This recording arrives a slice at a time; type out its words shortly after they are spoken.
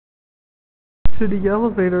city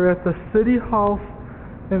elevator at the city hall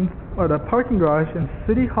or the parking garage in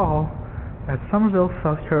City Hall at Summerville,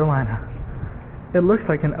 South Carolina. It looks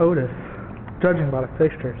like an Otis, judging by the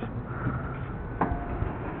fixtures.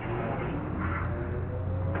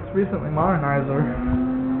 It's recently modernized. The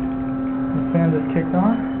fan just kicked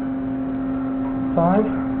on.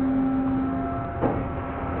 5.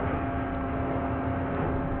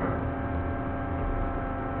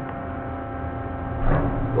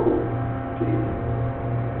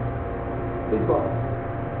 Big ball.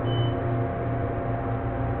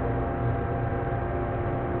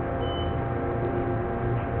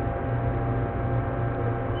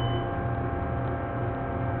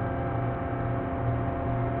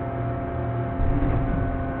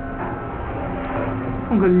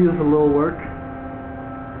 I'm going to use a little work.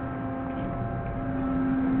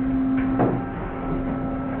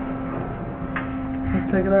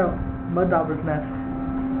 Let's check it out. Mud dauber's nest.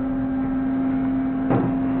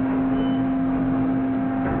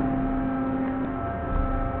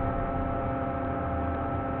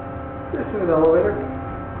 Here's the elevator.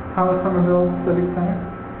 Thomas Summerville Civic Center.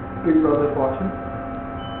 Big Brother's watching.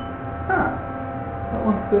 Huh. That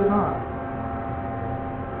one's good enough.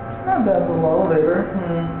 It's not a bad little elevator.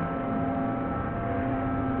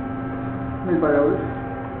 Made by Otis.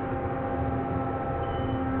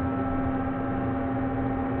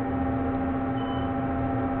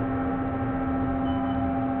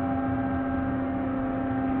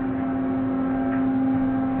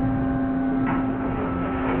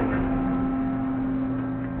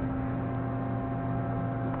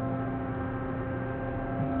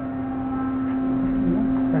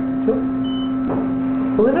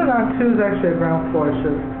 Believe it or not, 2 is actually a ground floor. It's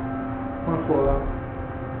just 1 floor up.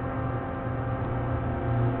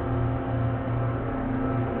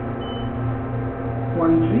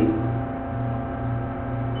 One G.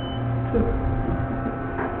 2.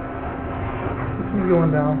 This is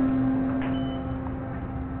going down.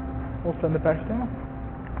 We'll send it back down.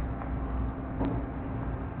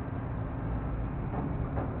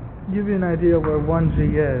 Give you an idea where 1G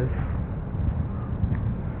is.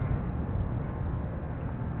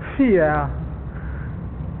 Yeah,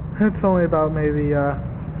 it's only about maybe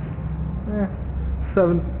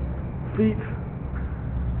 7 feet,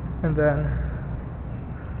 and then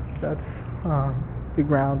that's the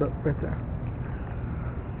ground up right there.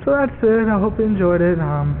 So that's it. I hope you enjoyed it.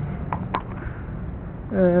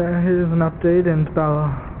 Here's an update, and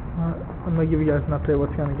I'm gonna give you guys an update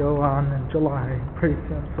what's gonna go on in July pretty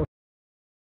soon. So